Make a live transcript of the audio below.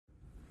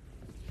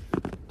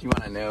Do you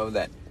want to know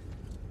that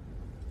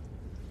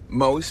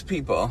most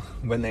people,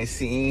 when they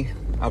see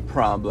a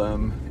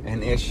problem,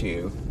 an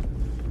issue,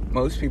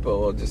 most people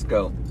will just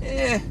go,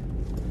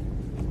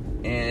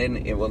 and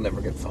it will never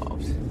get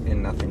solved,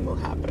 and nothing will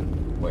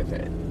happen with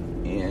it.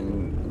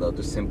 And they'll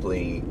just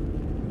simply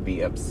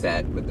be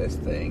upset with this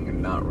thing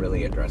and not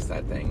really address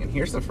that thing. And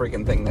here's the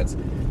freaking thing that's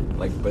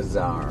like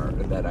bizarre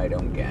that I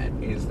don't get,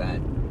 is that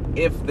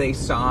if they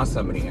saw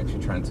somebody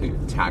actually trying to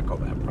tackle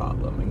that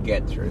problem and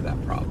get through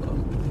that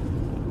problem,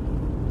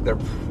 they're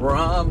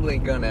probably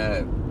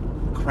gonna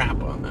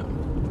crap on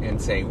them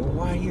and say, well,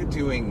 why are you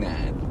doing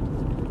that?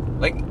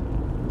 Like,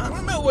 I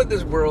don't know what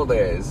this world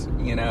is,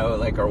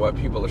 or what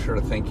people are sort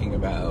of thinking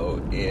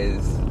about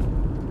is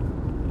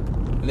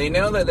they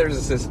know that there's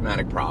a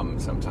systematic problem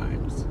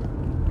sometimes,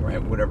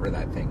 right? Whatever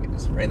that thing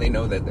is, right? They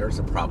know that there's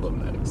a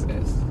problem that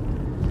exists.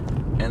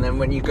 And then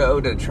when you go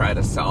to try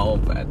to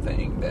solve that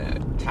thing, to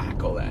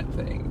tackle that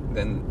thing,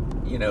 then,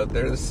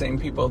 they're the same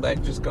people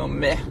that just go,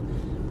 meh,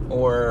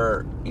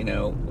 or,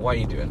 why are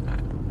you doing that?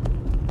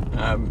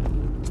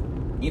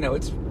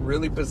 It's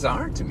really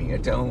bizarre to me. I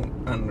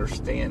don't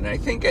understand. I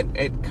think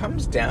it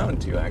comes down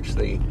to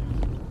actually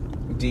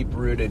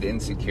deep-rooted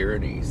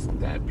insecurities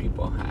that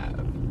people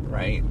have,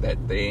 right?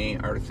 That they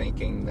are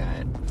thinking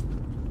that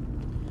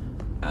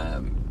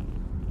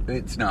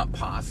it's not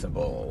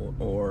possible,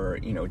 or,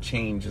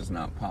 change is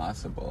not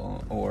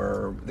possible,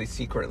 or they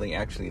secretly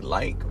actually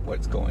like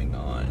what's going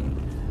on.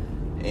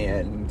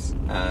 And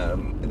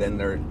then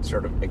they're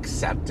sort of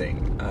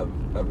accepting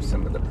of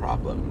some of the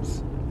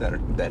problems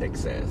that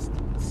exist.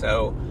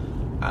 So,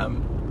 I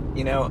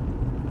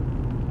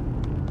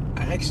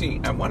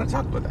want to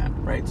talk about that,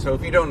 right? So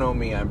if you don't know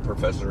me, I'm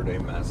Professor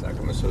Dave Massac.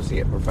 I'm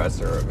Associate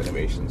Professor of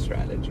Innovation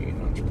Strategy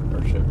and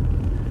Entrepreneurship.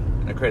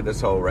 And I created this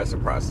whole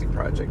Reciprocity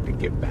Project to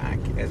give back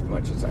as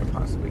much as I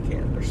possibly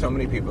can. There's so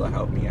many people that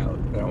help me out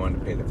that I want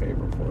to pay the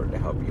favor for to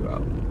help you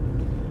out.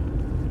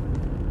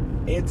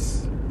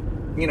 It's,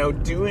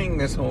 doing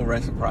this whole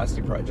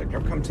Reciprocity Project,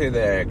 I've come to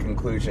the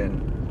conclusion,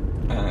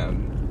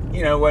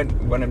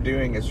 what I'm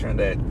doing is trying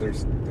to,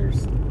 there's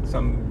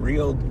some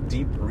real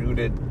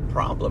deep-rooted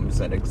problems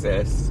that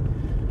exist,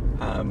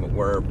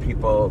 where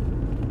people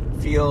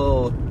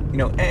feel,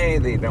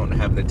 they don't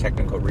have the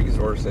technical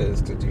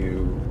resources to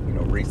do,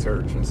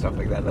 research and stuff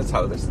like that. That's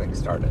how this thing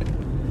started.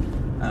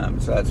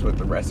 So that's what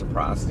the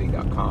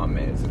Reciprocity.com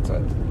is. It's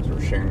a sort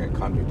of sharing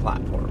economy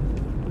platform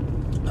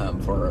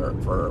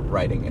for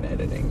writing and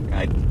editing.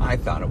 I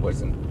thought it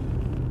wasn't,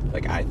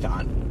 I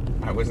thought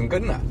I wasn't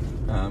good enough.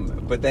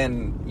 But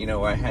then,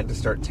 I had to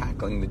start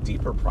tackling the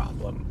deeper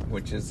problem,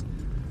 which is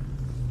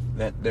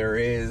that there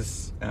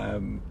is,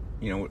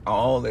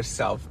 all this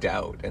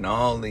self-doubt and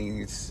all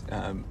these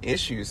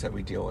issues that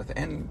we deal with.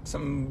 And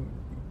some,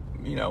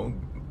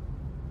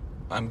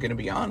 I'm going to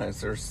be honest,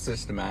 there's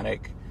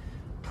systematic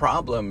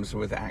problems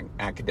with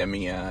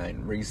academia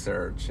and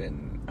research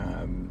and,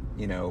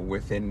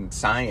 within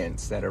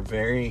science that are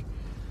very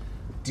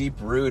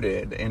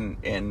deep-rooted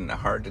and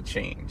hard to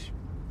change.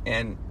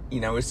 And,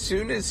 as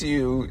soon as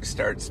you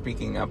start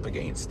speaking up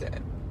against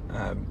it,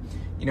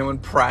 in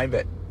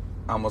private,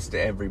 almost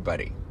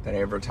everybody that I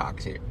ever talk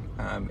to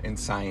in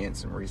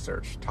science and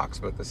research talks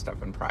about this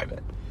stuff in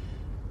private.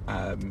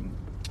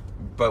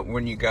 But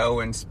when you go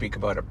and speak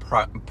about it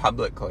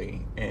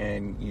publicly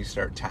and you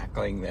start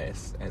tackling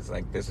this as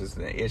this is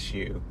the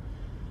issue,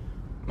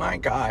 my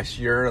gosh,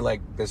 you're like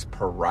this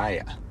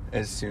pariah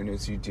as soon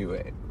as you do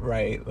it,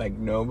 right?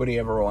 Nobody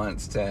ever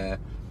wants to,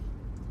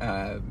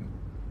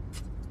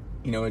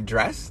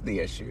 address the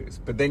issues.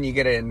 But then you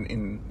get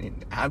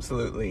in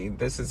absolutely,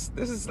 this is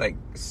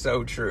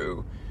so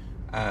true.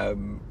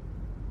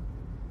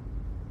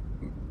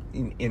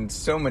 In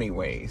so many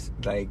ways,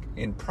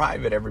 in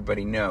private,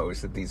 everybody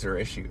knows that these are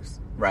issues,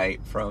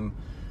 right? From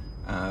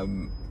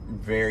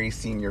very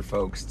senior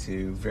folks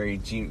to very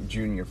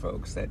junior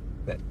folks, that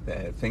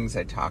the things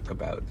I talk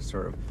about, the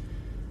sort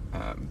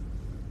of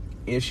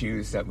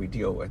issues that we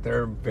deal with,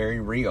 they're very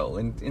real.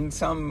 And in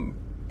some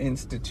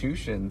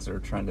institutions are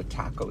trying to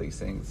tackle these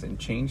things and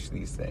change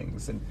these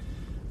things, and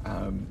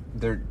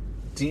they're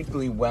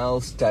deeply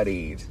well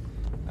studied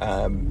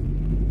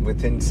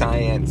within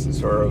science,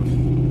 sort of,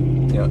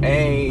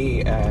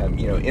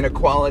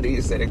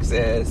 inequalities that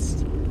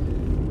exist,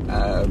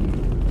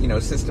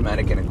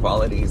 systematic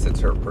inequalities that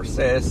sort of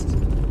persist,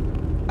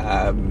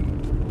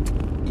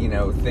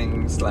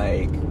 things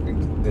like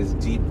this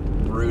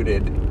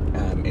deep-rooted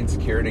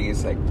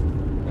insecurities,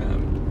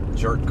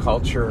 jerk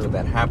culture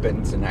that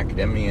happens in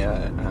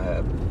academia,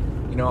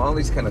 all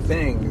these kind of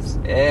things.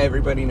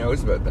 Everybody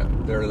knows about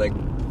them. They're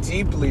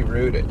deeply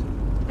rooted,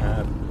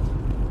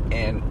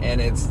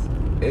 and it's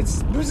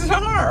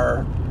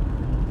bizarre.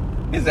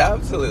 It's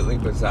absolutely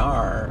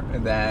bizarre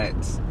that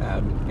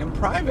in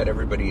private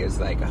everybody is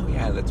like, oh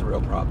yeah, that's a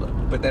real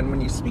problem. But then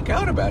when you speak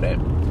out about it,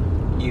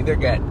 you either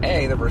get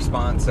the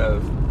response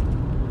of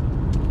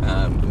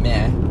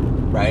meh,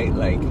 right?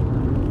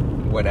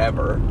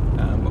 Whatever.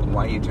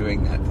 Why are you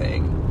doing that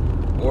thing?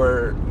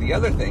 Or the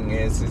other thing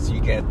is you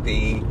get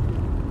the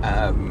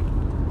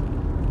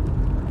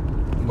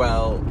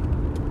well,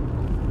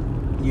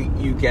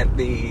 you get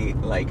the,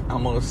 like,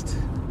 almost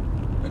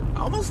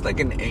like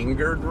an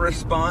angered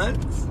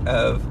response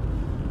of,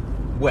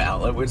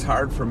 well, it was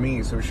hard for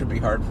me, so it should be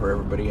hard for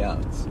everybody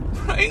else,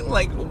 right?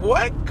 Like,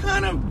 what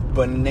kind of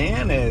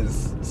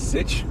bananas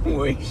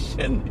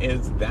situation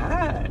is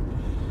that?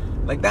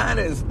 Like, that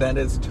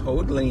is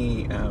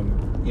totally,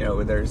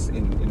 there's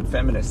in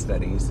feminist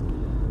studies,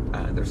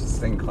 there's this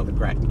thing called the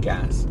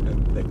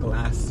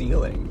glass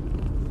ceiling,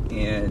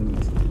 and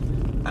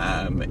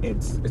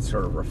it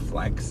sort of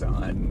reflects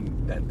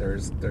on that.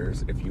 There's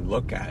if you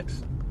look at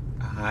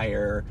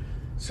higher.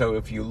 So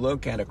if you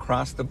look at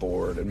across the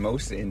board in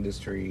most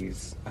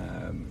industries,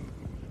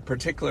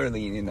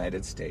 particularly in the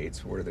United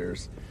States, where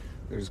there's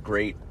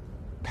great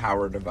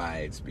power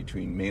divides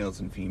between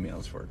males and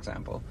females, for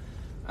example,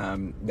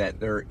 that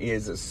there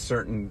is a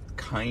certain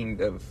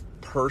kind of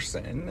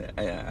person,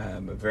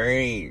 a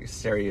very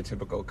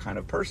stereotypical kind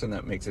of person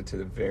that makes it to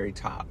the very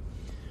top.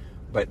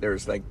 But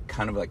there's like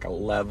kind of like a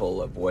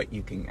level of what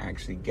you can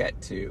actually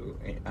get to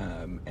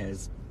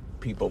as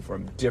people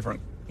from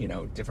different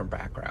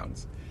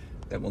backgrounds,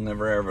 that will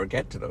never ever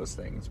get to those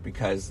things,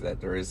 because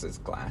that there is this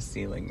glass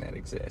ceiling that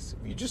exists.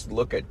 If you just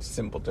look at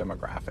simple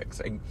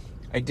demographics,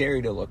 I dare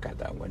you to look at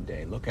that one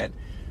day. Look at,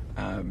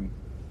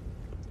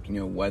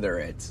 whether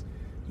it's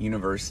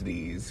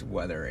universities,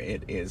 whether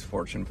it is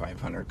Fortune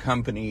 500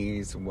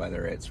 companies,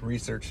 whether it's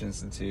research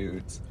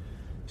institutes.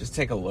 Just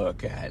take a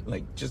look at,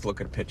 just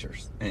look at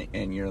pictures,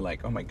 and you're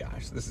like, oh my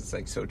gosh, this is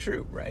like so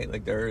true, right?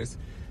 Like, there's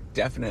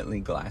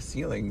definitely glass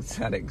ceilings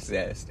that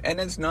exist, and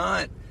it's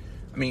not.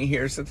 I mean,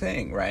 here's the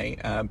thing, right?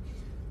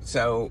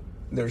 So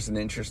there's an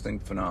interesting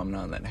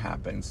phenomenon that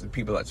happens. The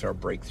people that sort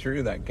of break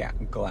through that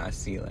glass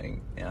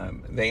ceiling,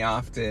 they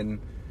often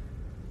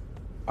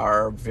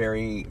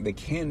they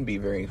can be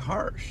very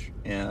harsh,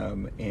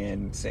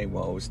 and say,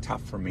 well, it was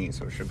tough for me,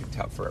 so it should be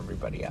tough for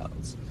everybody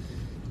else.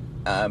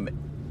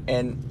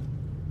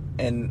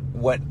 And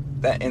what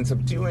that ends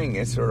up doing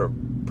is sort of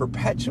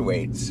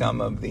perpetuate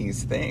some of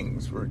these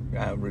things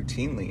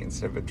routinely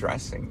instead of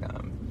addressing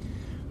them.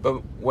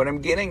 But what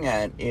I'm getting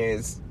at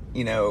is,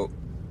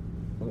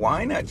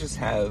 why not just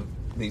have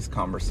these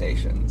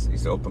conversations,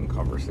 these open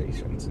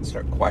conversations, and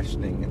start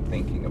questioning and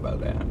thinking about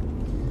that?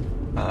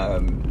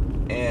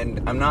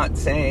 And I'm not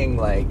saying,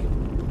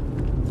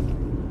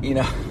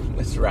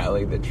 let's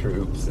rally the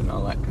troops and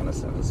all that kind of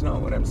stuff. That's not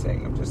what I'm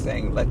saying. I'm just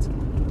saying let's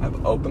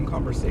have open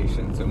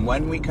conversations. And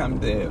when we come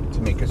to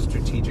make a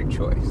strategic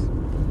choice,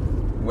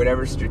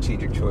 whatever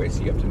strategic choice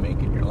you have to make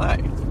in your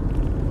life,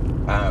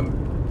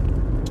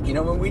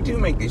 when we do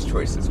make these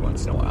choices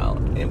once in a while,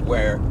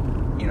 where,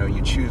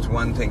 you choose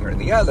one thing or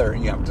the other,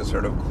 you have to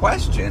sort of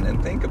question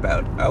and think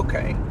about,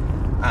 okay,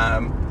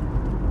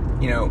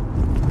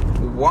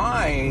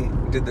 why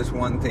did this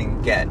one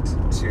thing get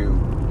to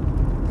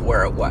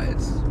where it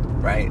was,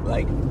 right?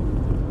 Like,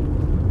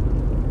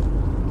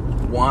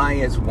 why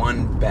is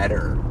one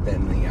better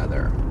than the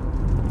other?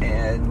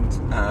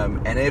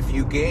 And if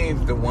you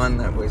gave the one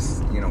that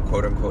was,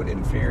 quote unquote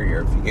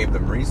inferior, if you gave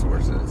them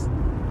resources,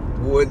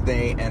 would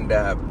they end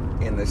up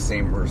in the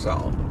same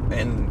result?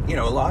 And,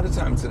 a lot of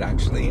times it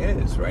actually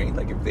is, right?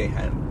 Like, if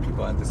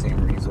people had the same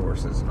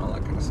resources and all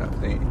that kind of stuff,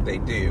 they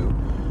do.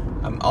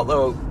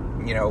 Although,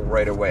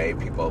 right away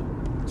people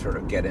sort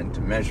of get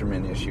into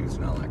measurement issues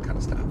and all that kind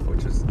of stuff,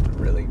 which is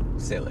really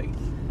silly.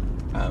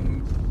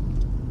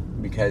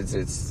 Because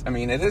it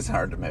is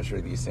hard to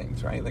measure these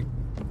things, right? Like,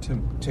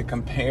 to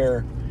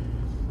compare,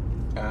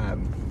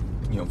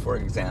 for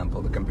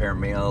example, to compare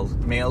males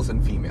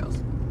and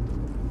females.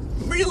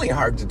 Really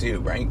hard to do,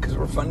 right? Because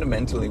we're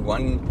fundamentally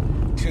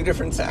two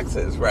different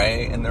sexes,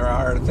 right? And there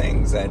are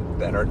things that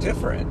are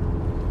different.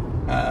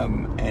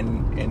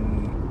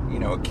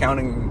 And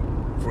accounting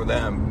for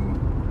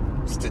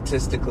them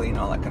statistically and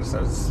all that kind of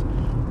stuff is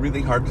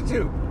really hard to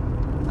do.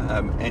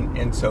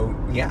 So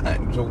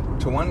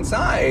to one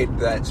side,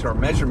 that sort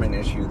of measurement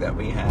issue that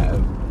we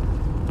have,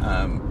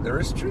 there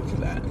is truth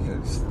to that.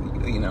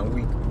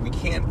 We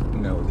can't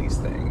know these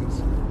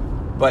things.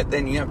 But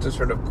then you have to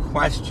sort of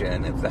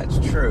question if that's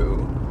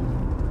true.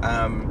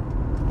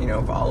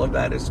 If all of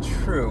that is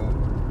true,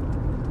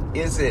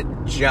 is it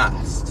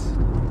just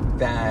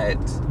that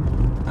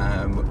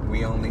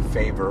we only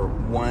favor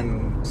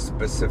one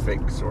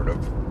specific sort of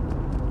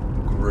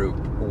group,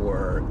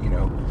 or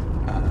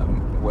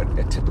what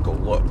a typical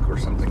look or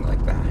something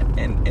like that?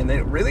 And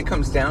it really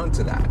comes down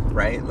to that,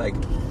 right? Like,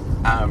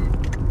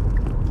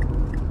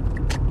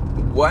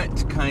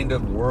 what kind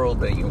of world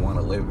that you want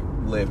to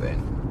live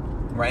in,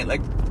 right?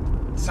 Like,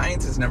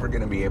 science is never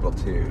going to be able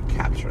to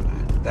capture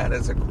that. That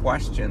is a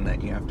question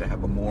that you have to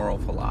have a moral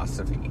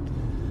philosophy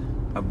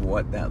of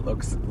what that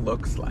looks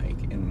like,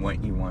 and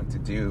what you want to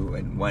do,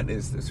 and what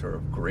is the sort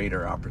of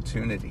greater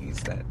opportunities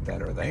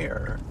that are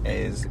there.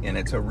 And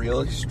it's a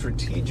real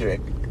strategic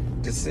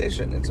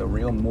decision. It's a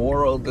real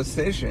moral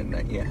decision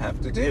that you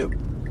have to do.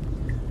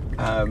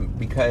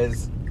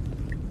 Because,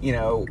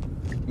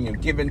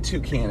 given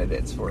two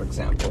candidates, for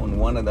example, and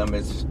one of them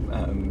is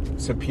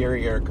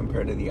superior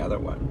compared to the other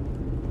one,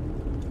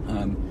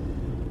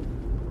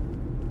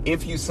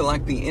 if you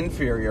select the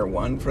inferior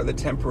one for the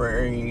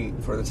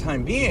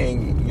time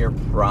being, you're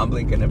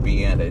probably going to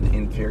be at an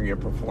inferior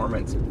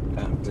performance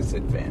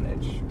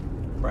disadvantage,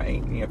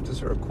 right? And you have to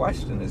sort of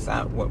question, is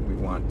that what we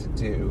want to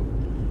do?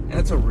 And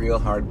it's a real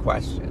hard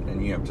question,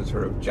 and you have to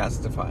sort of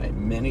justify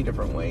many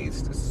different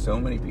ways to so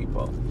many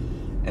people.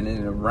 And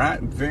in a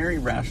very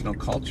rational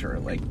culture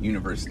like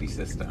university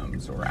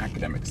systems or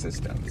academic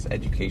systems,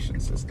 education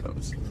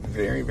systems,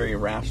 very, very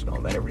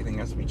rational, that everything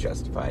has to be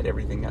justified,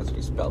 everything has to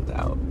be spelled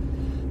out.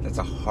 That's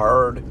a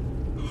hard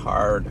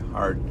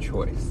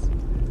choice.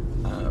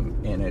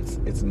 And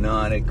it's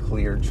not a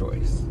clear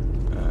choice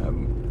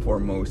for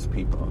most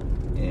people.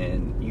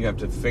 And you have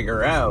to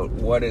figure out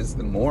what is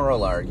the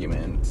moral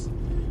argument,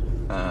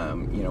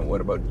 what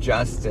about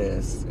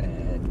justice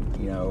and,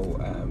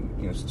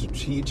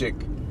 strategic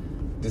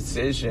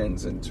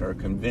decisions and sort of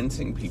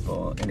convincing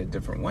people in a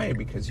different way,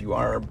 because you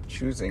are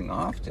choosing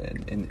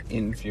often an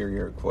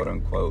inferior, quote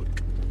unquote,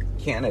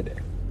 candidate.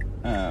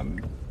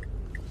 And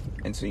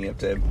so you have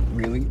to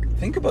really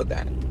think about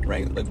that,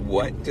 right? Like,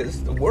 what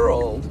does the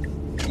world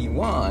you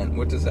want,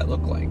 what does that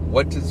look like?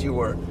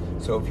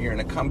 So if you're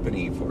in a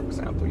company, for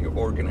example, your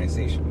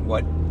organization,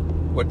 what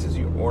does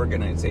your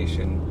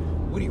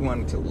organization, what do you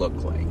want it to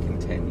look like in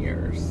 10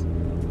 years?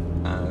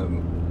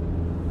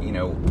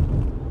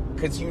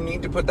 Because you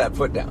need to put that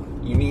foot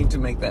down. You need to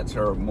make that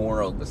sort of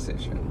moral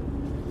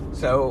decision.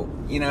 So,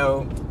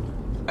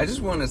 I just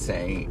want to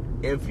say,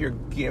 if you're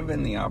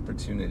given the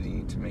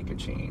opportunity to make a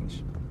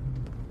change,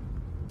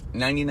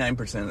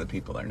 99% of the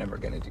people are never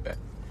going to do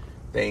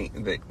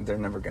it. They're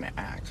never going to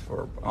act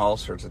for all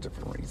sorts of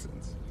different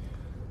reasons.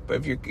 But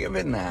if you're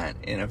given that,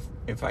 and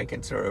if I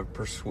can sort of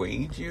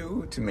persuade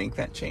you to make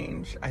that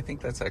change, I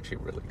think that's actually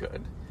really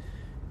good.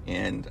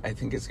 And I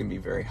think it's going to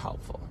be very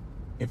helpful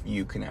if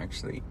you can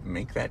actually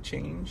make that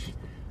change,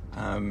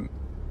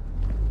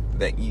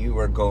 that you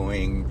are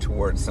going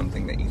towards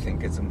something that you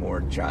think is a more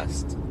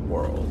just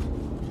world.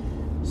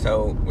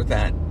 So with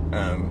that,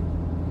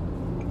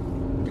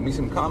 give me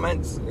some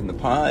comments in the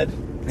pod.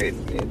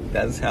 It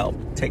does help.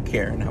 Take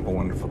care and have a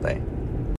wonderful day.